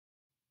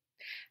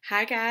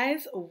Hi,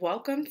 guys.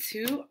 Welcome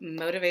to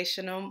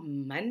Motivational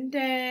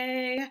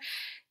Monday.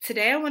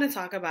 Today, I want to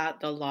talk about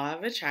the law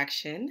of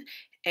attraction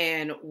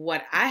and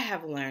what I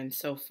have learned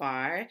so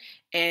far,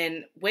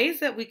 and ways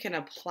that we can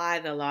apply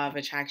the law of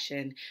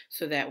attraction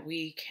so that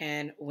we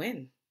can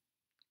win.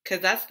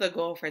 Because that's the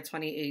goal for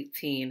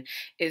 2018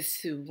 is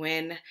to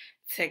win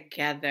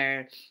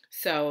together.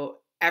 So,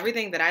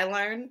 everything that I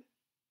learned,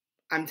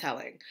 I'm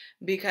telling,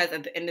 because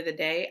at the end of the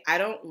day, I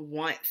don't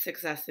want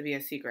success to be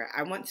a secret.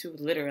 I want to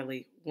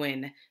literally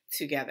win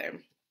together.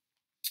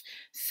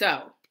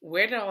 So,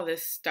 where did all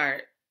this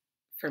start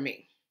for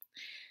me?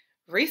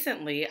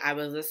 Recently, I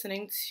was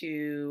listening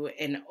to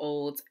an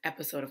old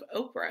episode of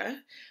Oprah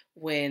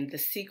when The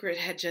Secret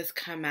had just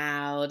come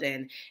out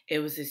and it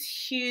was this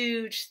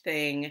huge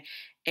thing.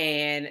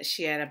 And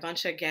she had a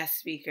bunch of guest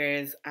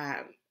speakers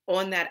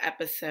on that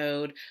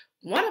episode,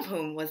 one of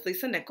whom was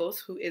Lisa Nichols,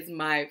 who is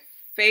my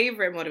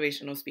favorite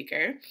motivational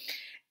speaker.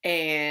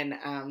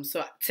 And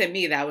so to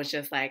me, that was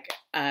just like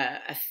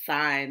a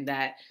sign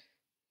that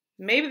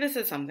maybe this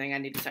is something I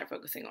need to start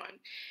focusing on.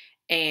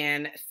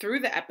 And through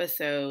the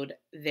episode,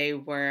 they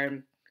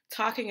were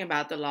talking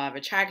about the law of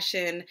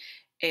attraction.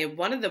 And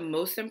one of the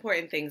most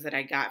important things that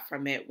I got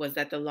from it was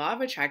that the law of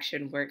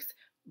attraction works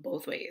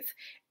both ways.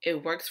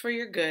 It works for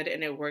your good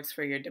and it works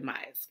for your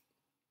demise.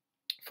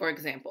 For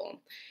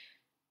example,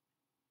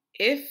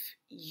 if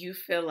you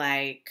feel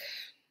like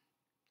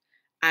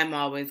I'm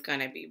always going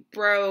to be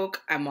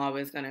broke. I'm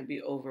always going to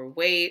be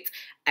overweight.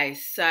 I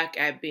suck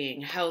at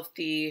being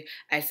healthy.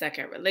 I suck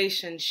at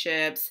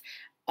relationships.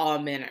 All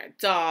men are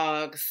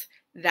dogs.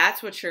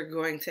 That's what you're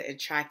going to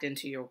attract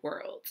into your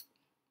world.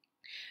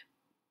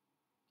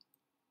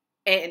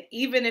 And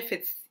even if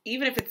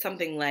it's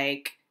something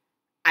like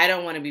I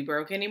don't want to be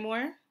broke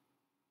anymore,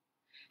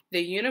 the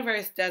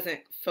universe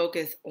doesn't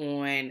focus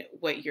on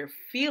what you're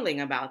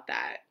feeling about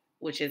that,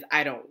 which is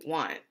I don't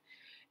want.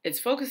 It's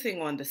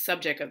focusing on the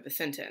subject of the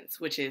sentence,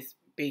 which is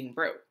being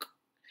broke.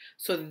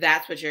 So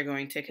that's what you're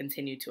going to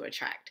continue to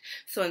attract.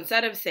 So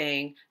instead of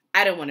saying,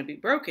 I don't want to be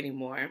broke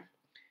anymore,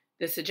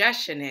 the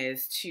suggestion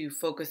is to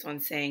focus on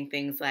saying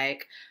things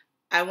like,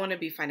 I want to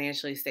be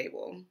financially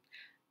stable.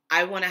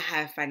 I want to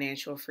have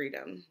financial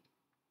freedom.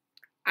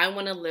 I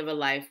want to live a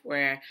life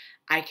where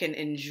I can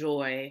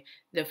enjoy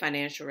the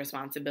financial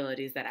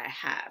responsibilities that I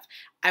have.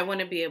 I want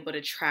to be able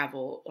to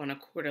travel on a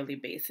quarterly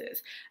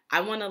basis.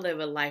 I want to live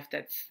a life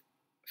that's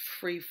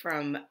free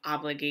from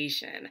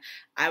obligation.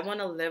 I want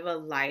to live a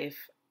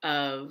life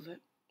of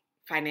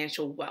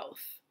financial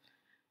wealth,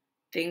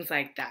 things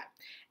like that.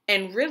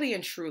 And really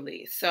and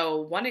truly,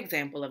 so one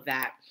example of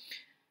that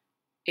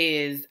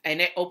is,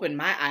 and it opened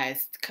my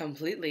eyes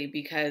completely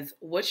because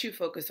what you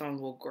focus on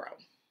will grow.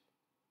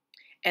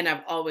 And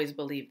I've always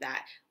believed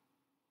that.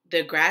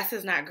 The grass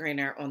is not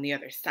greener on the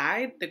other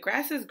side. The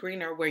grass is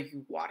greener where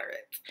you water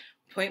it.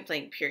 Point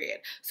blank, period.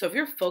 So if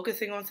you're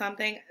focusing on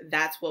something,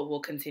 that's what will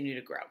continue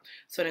to grow.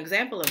 So an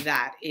example of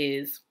that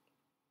is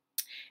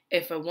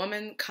if a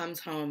woman comes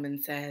home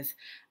and says,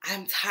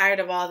 I'm tired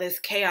of all this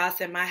chaos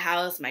in my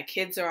house, my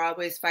kids are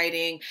always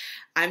fighting,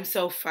 I'm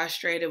so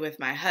frustrated with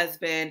my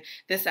husband,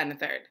 this, and the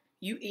third.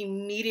 You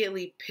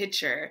immediately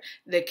picture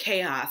the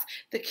chaos,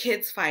 the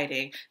kids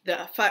fighting,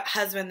 the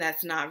husband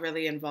that's not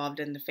really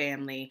involved in the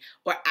family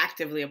or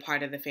actively a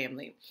part of the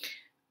family.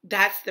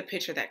 That's the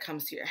picture that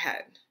comes to your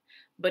head.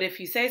 But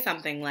if you say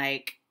something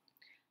like,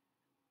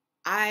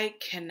 I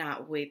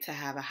cannot wait to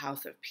have a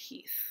house of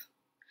peace.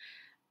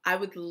 I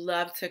would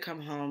love to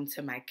come home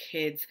to my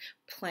kids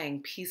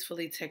playing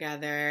peacefully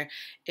together,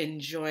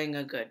 enjoying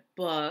a good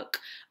book,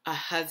 a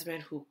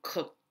husband who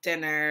cooked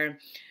dinner,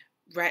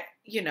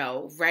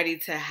 ready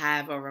to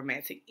have a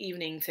romantic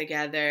evening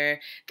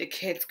together. The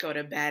kids go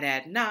to bed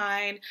at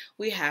 9.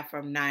 We have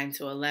from 9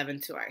 to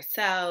 11 to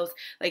ourselves.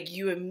 Like,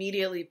 you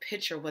immediately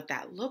picture what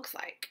that looks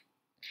like.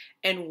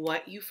 And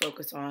what you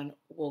focus on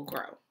will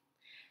grow.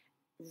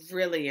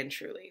 Really and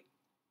truly.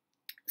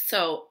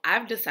 So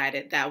I've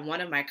decided that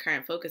one of my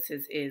current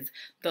focuses is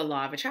the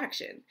law of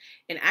attraction.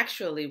 And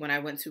actually, when I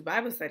went to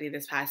Bible study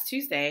this past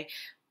Tuesday,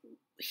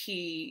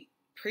 he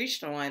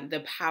preached on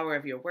the power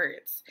of your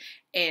words.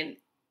 And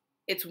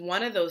it's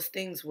one of those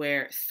things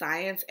where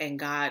science and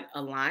God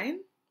align,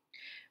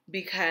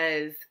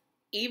 because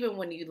even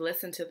when you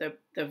listen to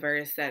the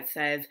verse that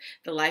says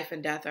the life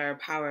and death are a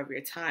power of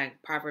your tongue,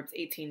 Proverbs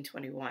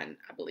 18:21,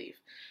 I believe.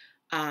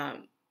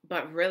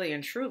 But really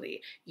and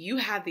truly, you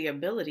have the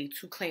ability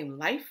to claim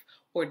life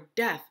or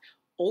death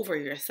over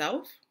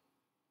yourself,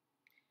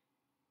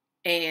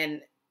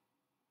 and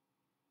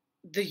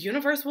the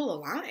universe will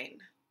align.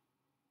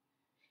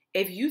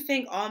 If you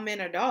think all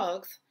men are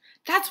dogs,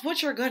 that's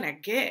what you're going to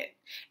get.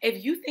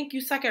 If you think you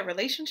suck at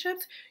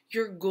relationships,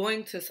 you're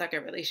going to suck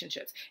at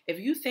relationships. If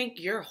you think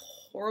you're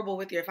horrible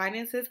with your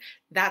finances,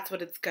 that's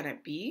what it's going to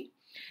be.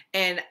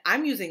 And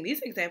I'm using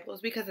these examples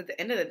because at the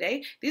end of the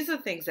day, these are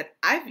the things that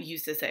I've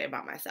used to say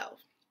about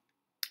myself.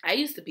 I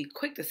used to be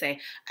quick to say,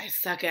 I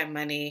suck at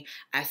money.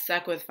 I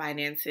suck with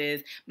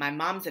finances. My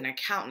mom's an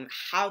accountant.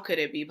 How could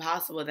it be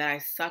possible that I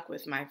suck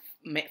with my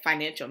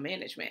financial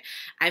management?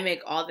 I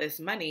make all this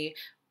money,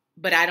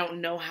 but I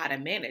don't know how to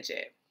manage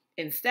it.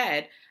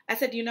 Instead, I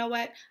said, you know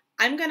what?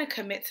 I'm going to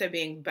commit to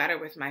being better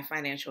with my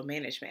financial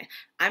management.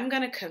 I'm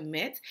going to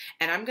commit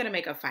and I'm going to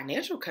make a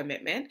financial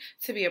commitment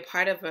to be a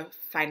part of a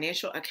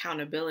financial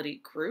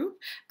accountability group.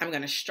 I'm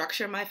going to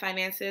structure my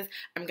finances.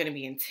 I'm going to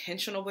be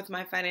intentional with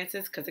my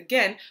finances because,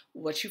 again,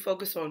 what you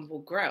focus on will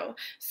grow.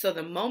 So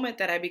the moment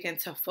that I begin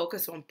to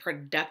focus on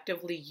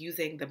productively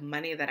using the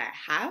money that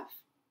I have,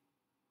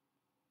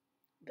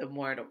 the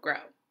more it'll grow.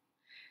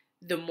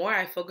 The more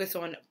I focus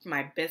on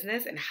my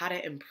business and how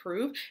to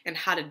improve and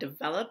how to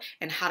develop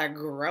and how to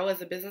grow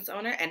as a business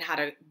owner and how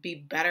to be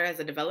better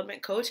as a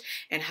development coach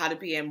and how to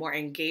be a more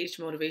engaged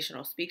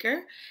motivational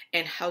speaker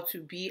and how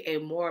to be a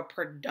more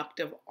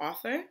productive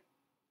author,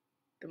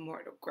 the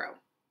more it'll grow.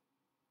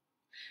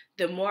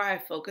 The more I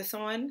focus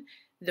on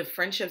the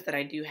friendships that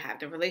I do have,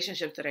 the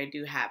relationships that I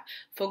do have,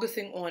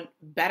 focusing on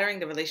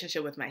bettering the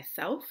relationship with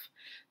myself,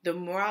 the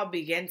more I'll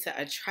begin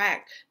to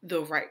attract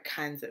the right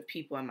kinds of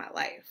people in my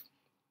life.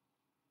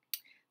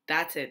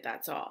 That's it.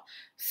 That's all.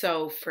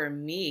 So for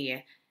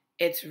me,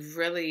 it's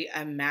really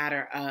a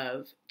matter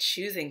of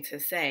choosing to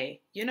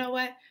say, you know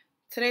what?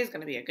 Today's going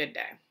to be a good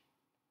day.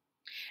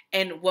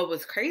 And what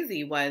was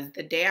crazy was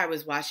the day I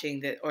was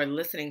watching or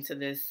listening to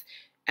this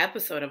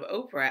episode of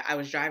Oprah, I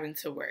was driving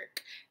to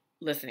work.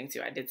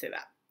 I did say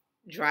that.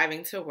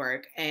 Driving to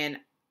work. And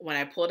when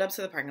I pulled up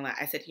to the parking lot,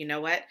 I said, you know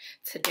what?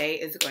 Today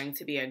is going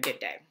to be a good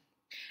day.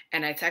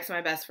 And I texted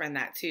my best friend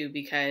that too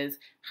because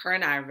her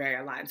and I are very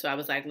aligned. So I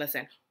was like,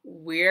 listen,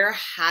 we're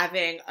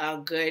having a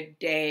good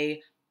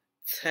day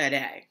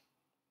today.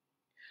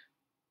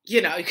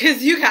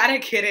 Because you got to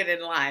get it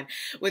in line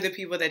with the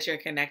people that you're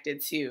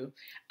connected to.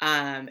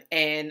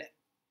 And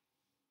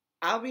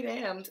I'll be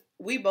damned,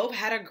 we both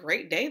had a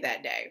great day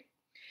that day.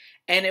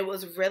 And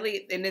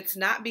it's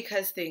not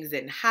because things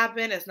didn't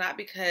happen. It's not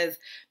because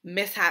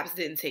mishaps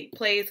didn't take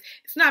place.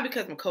 It's not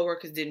because my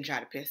coworkers didn't try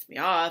to piss me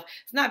off.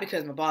 It's not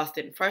because my boss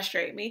didn't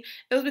frustrate me.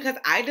 It was because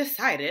I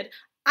decided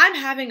I'm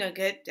having a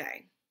good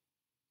day.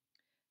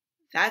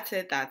 That's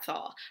it. That's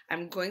all.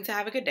 I'm going to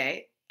have a good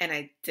day. And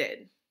I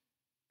did.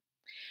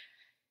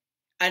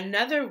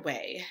 Another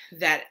way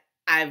that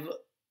I've,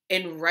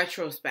 in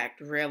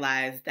retrospect,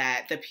 realized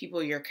that the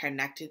people you're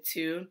connected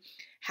to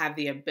have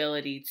the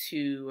ability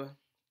to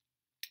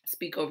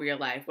speak over your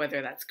life,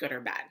 whether that's good or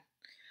bad.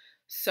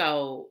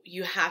 So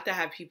you have to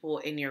have people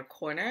in your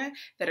corner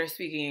that are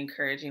speaking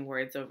encouraging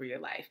words over your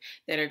life,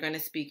 that are going to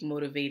speak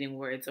motivating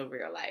words over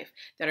your life,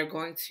 that are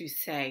going to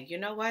say, you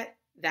know what,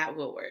 that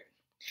will work.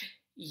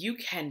 You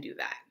can do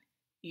that.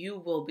 You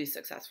will be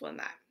successful in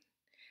that.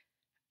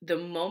 The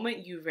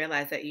moment you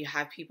realize that you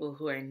have people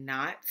who are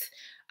not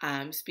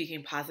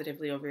speaking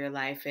positively over your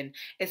life, and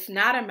it's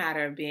not a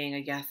matter of being a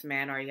yes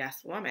man or a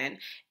yes woman,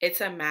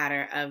 it's a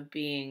matter of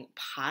being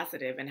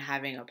positive and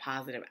having a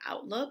positive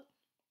outlook.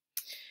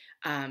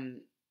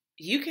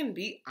 You can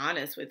be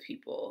honest with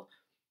people,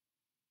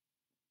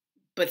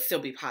 but still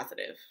be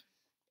positive,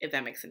 if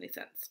that makes any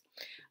sense.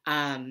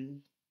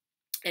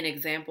 An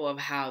example of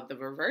how the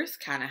reverse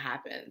kind of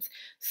happens.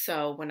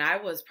 So when I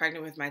was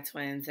pregnant with my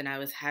twins and I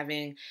was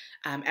having,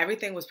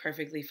 everything was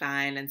perfectly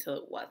fine until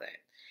it wasn't.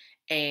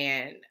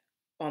 And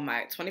on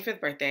my 25th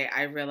birthday,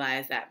 I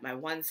realized that my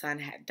one son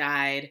had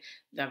died.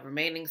 The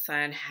remaining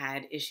son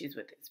had issues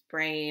with his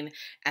brain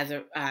as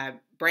a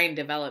brain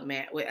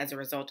development as a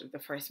result of the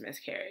first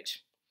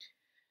miscarriage.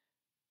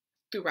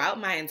 Throughout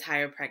my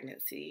entire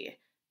pregnancy,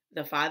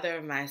 the father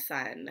of my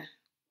sons,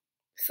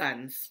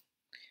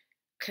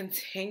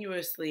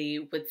 continuously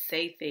would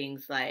say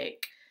things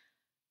like,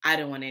 I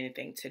don't want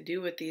anything to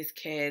do with these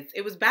kids.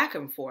 It was back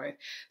and forth.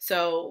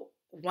 So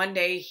one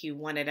day he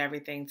wanted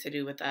everything to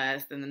do with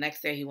us, and the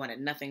next day he wanted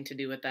nothing to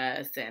do with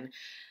us. And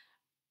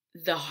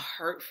the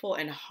hurtful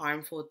and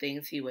harmful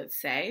things he would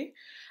say,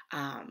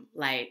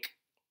 like,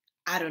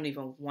 I don't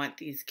even want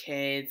these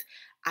kids.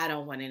 I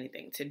don't want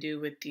anything to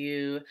do with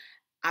you.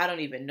 I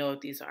don't even know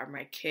if these are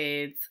my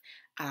kids.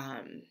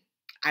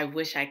 I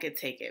wish I could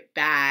take it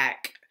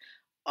back.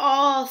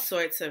 All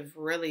sorts of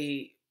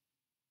really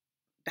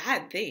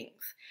bad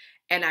things.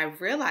 And I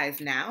realize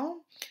now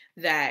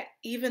that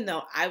even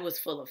though I was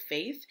full of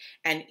faith,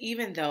 and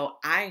even though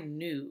I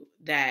knew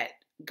that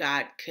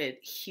God could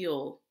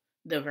heal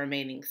the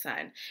remaining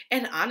son,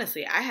 and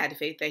honestly, I had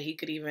faith that he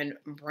could even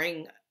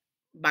bring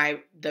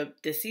the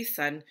deceased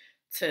son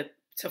to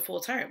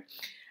full term.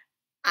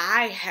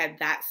 I had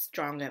that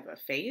strong of a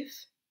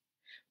faith,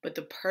 but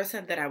the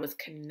person that I was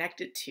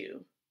connected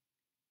to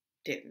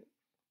didn't.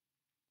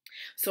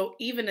 So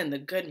even in the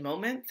good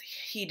moments,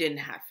 he didn't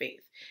have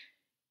faith.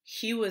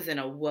 He was in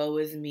a woe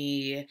is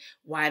me.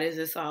 Why does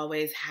this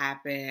always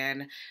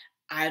happen?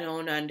 I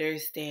don't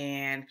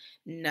understand.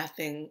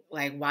 Nothing,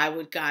 like, why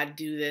would God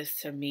do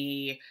this to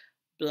me?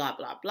 Blah,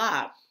 blah,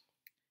 blah.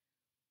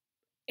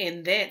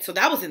 And then, so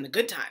that was in the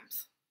good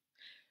times.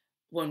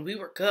 when we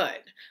were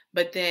good.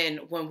 But then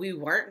when we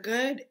weren't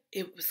good,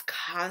 it was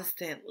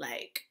constant,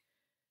 like,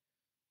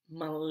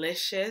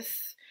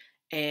 malicious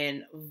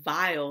and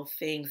vile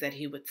things that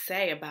he would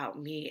say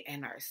about me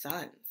and our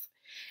sons.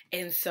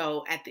 And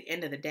so at the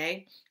end of the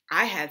day,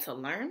 I had to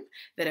learn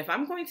that if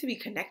I'm going to be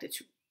connected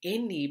to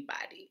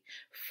anybody,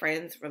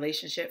 friends,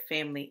 relationship,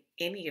 family,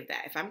 any of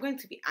that, if I'm going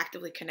to be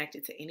actively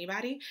connected to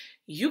anybody,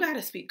 you got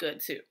to speak good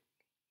too.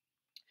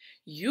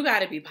 You got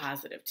to be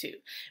positive too.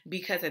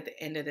 Because at the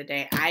end of the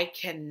day, I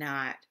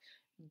cannot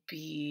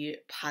be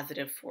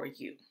positive for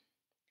you.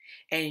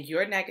 And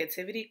your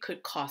negativity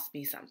could cost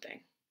me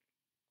something.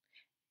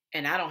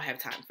 And I don't have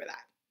time for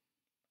that.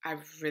 I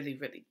really,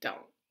 really don't.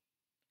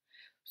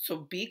 So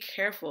be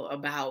careful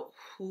about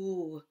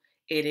who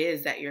it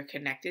is that you're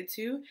connected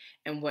to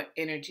and what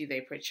energy they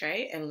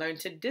portray, and learn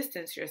to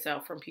distance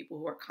yourself from people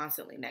who are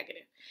constantly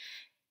negative.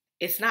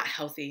 It's not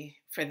healthy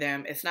for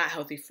them. It's not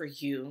healthy for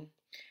you.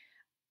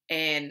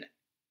 And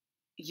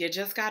you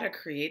just got to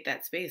create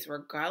that space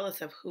regardless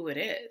of who it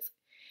is.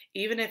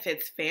 Even if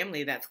it's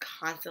family that's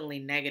constantly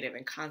negative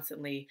and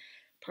constantly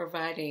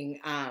providing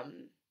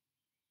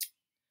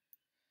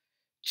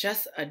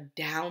just a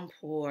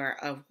downpour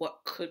of what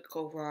could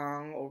go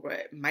wrong or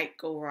what might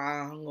go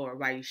wrong or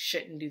why you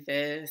shouldn't do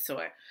this,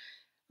 or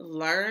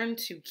learn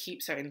to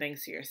keep certain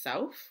things to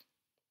yourself.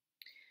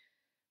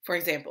 For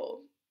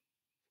example,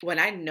 when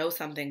I know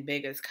something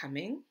big is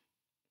coming,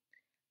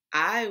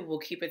 I will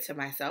keep it to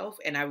myself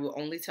and I will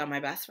only tell my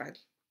best friend,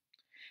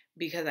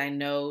 because I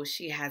know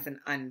she has an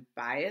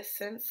unbiased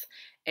sense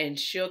and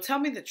she'll tell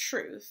me the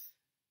truth,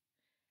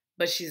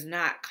 but she's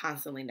not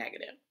constantly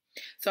negative.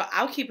 So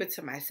I'll keep it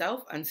to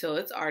myself until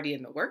it's already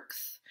in the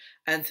works,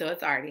 until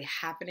it's already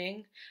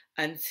happening,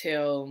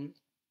 until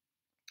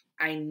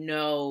I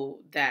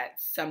know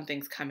that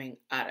something's coming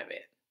out of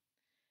it.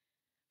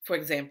 For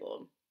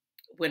example,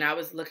 when I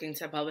was looking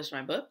to publish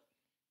my book,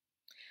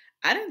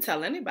 I didn't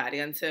tell anybody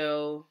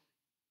until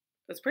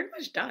it was pretty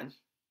much done.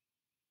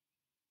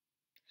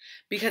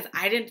 Because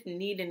I didn't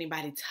need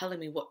anybody telling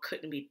me what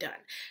couldn't be done.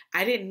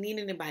 I didn't need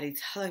anybody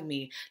telling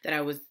me that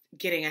I was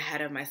getting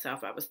ahead of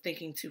myself. I was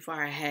thinking too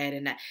far ahead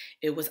and that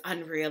it was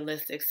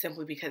unrealistic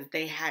simply because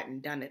they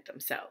hadn't done it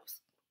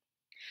themselves.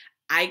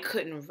 I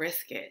couldn't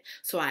risk it.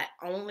 So I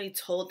only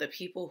told the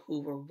people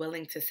who were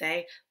willing to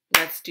say,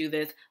 let's do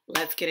this,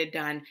 let's get it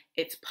done.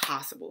 It's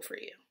possible for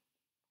you.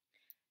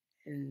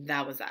 And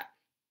that was that.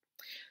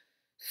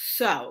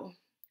 So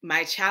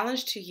my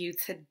challenge to you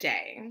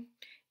today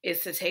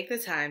is to take the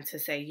time to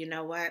say, you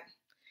know what?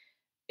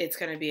 It's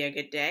going to be a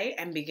good day,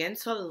 and begin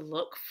to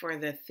look for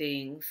the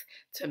things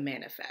to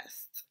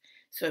manifest.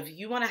 So if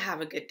you want to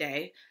have a good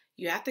day,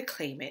 you have to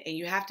claim it and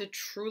you have to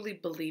truly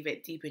believe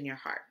it deep in your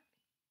heart.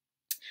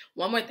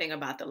 One more thing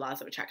about the laws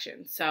of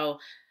attraction. So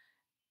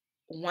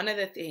one of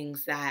the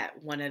things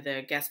that one of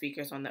the guest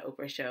speakers on the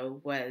Oprah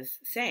show was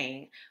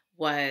saying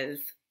was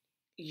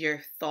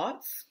your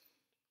thoughts,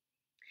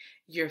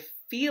 your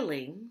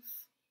feelings,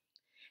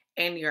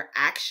 and your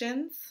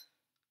actions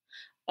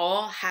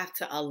all have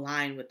to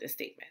align with the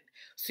statement.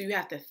 So you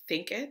have to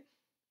think it,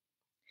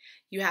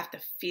 you have to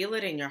feel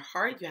it in your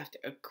heart, you have to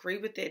agree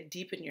with it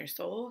deep in your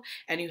soul,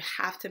 and you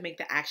have to make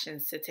the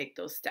actions to take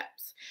those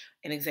steps.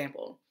 An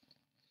example,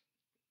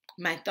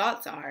 my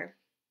thoughts are,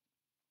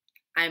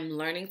 I'm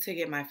learning to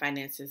get my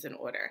finances in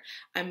order.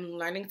 I'm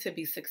learning to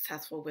be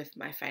successful with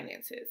my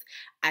finances.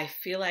 I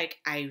feel like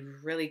I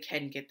really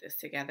can get this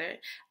together.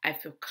 I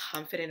feel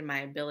confident in my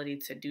ability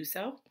to do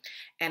so.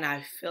 And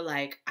I feel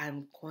like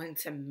I'm going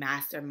to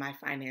master my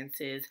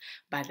finances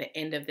by the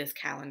end of this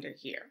calendar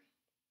year.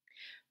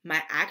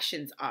 My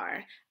actions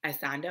are, I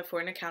signed up for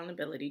an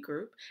accountability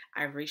group,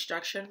 I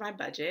restructured my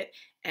budget,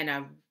 and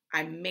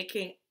I'm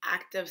making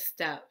active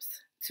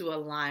steps to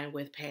align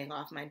with paying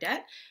off my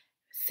debt,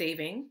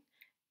 saving,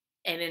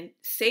 and in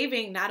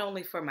saving not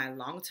only for my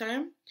long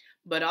term,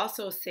 but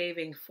also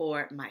saving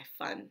for my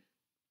fun.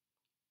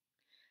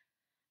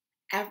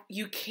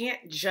 You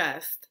can't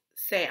just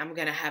say, I'm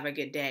going to have a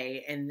good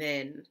day, and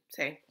then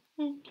say,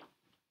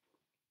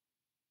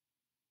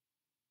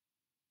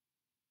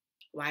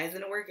 why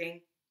isn't it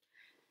working?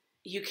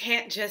 You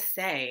can't just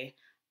say,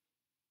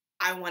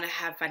 I want to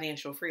have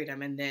financial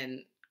freedom, and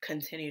then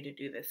continue to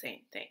do the same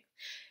thing.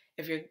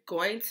 If you're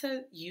going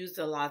to use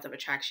the laws of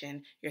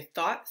attraction, your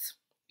thoughts,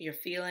 your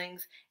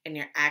feelings, and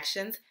your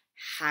actions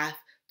have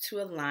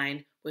to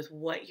align with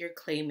what you're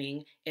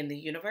claiming in the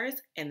universe,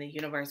 and the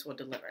universe will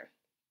deliver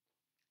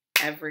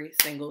every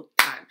single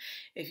time.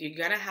 If you're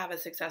going to have a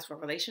successful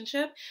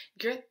relationship,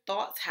 your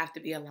thoughts have to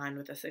be aligned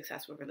with a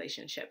successful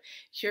relationship.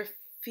 Your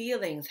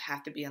feelings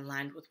have to be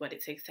aligned with what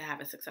it takes to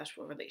have a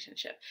successful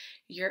relationship.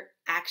 Your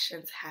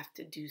actions have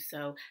to do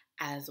so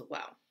as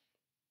well.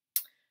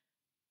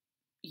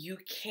 You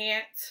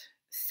can't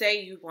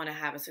say you want to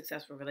have a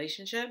successful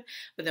relationship,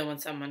 but then when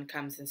someone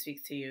comes and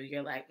speaks to you,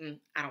 you're like,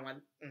 I don't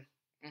want.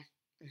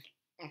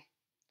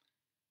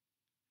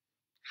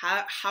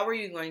 How are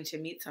you going to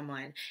meet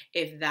someone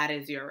if that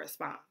is your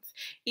response?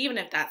 Even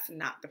if that's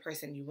not the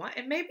person you want,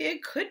 and maybe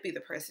it could be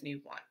the person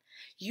you want.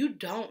 You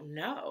don't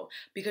know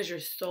because you're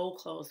so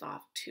closed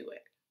off to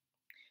it.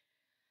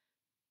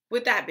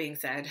 With that being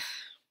said,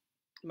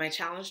 my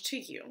challenge to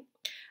you,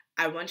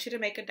 I want you to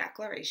make a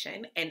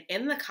declaration, and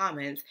in the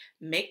comments,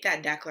 make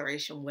that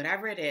declaration,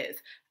 whatever it is.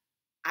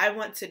 I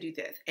want to do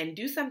this, and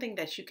do something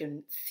that you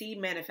can see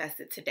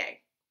manifested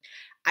today.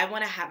 I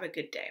want to have a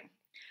good day.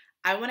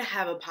 I want to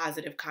have a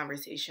positive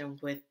conversation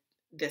with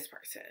this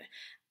person.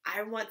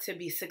 I want to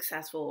be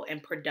successful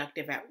and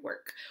productive at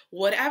work.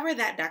 Whatever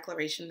that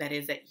declaration that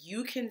is that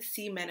you can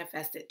see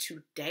manifested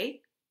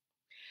today,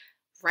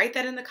 write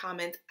that in the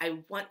comments. I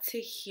want to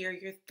hear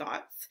your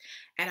thoughts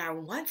and I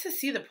want to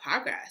see the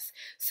progress.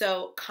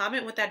 So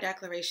comment what that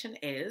declaration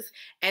is.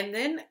 And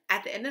then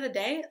at the end of the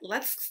day,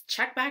 let's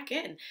check back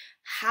in.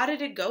 How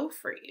did it go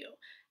for you?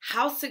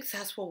 How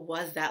successful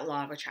was that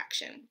law of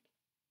attraction?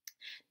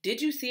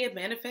 Did you see it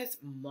manifest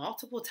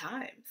multiple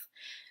times?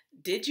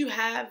 Did you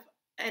have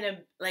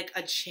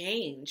a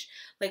change?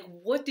 Like,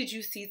 what did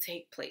you see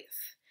take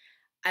place?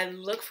 I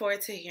look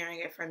forward to hearing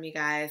it from you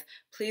guys.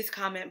 Please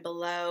comment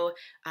below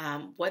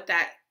what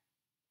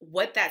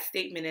that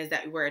statement is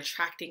that we're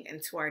attracting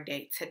into our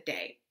day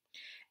today.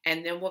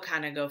 And then we'll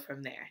kind of go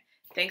from there.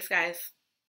 Thanks, guys.